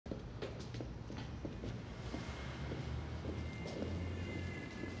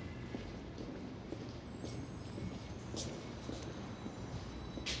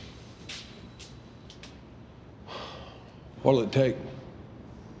What'll it take?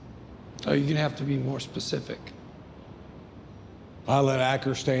 Oh, you're gonna have to be more specific. I let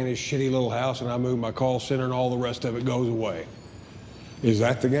Acker stay in his shitty little house and I move my call center and all the rest of it goes away. Is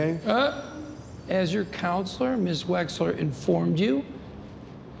that the game? As your counselor, Ms. Wexler informed you,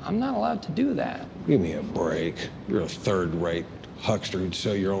 I'm not allowed to do that. Give me a break. You're a third-rate huckster who'd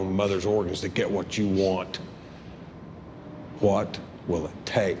sell your own mother's organs to get what you want. What will it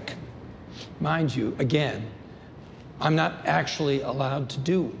take? Mind you, again, I'm not actually allowed to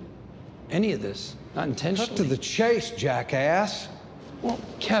do any of this, not intentionally. Cut to the chase, jackass. Well,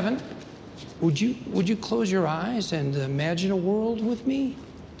 Kevin, would you close your eyes and imagine a world with me?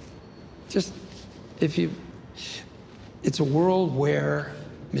 Just, it's a world where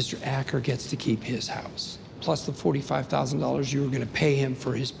Mr. Acker gets to keep his house, plus the $45,000 you were gonna pay him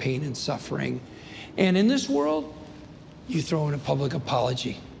for his pain and suffering. And in this world, you throw in a public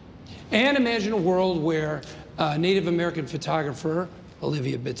apology. And imagine a world where a Native American photographer,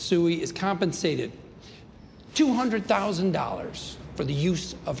 Olivia Bitsui, is compensated $200,000 for the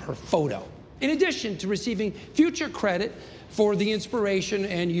use of her photo, in addition to receiving future credit for the inspiration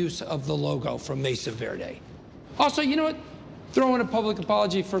and use of the logo from Mesa Verde. Also, you know what? Throw in a public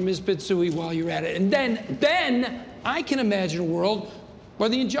apology for Ms. Bitsui while you're at it. And then I can imagine a world where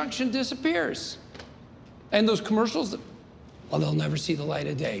the injunction disappears. And those commercials, well, they'll never see the light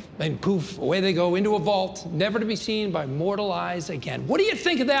of day. And poof, away they go into a vault, never to be seen by mortal eyes again. What do you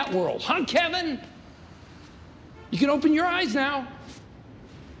think of that world, huh, Kevin? You can open your eyes now.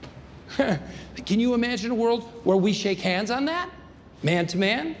 Can you imagine a world where we shake hands on that? Man to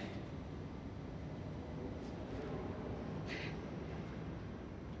man?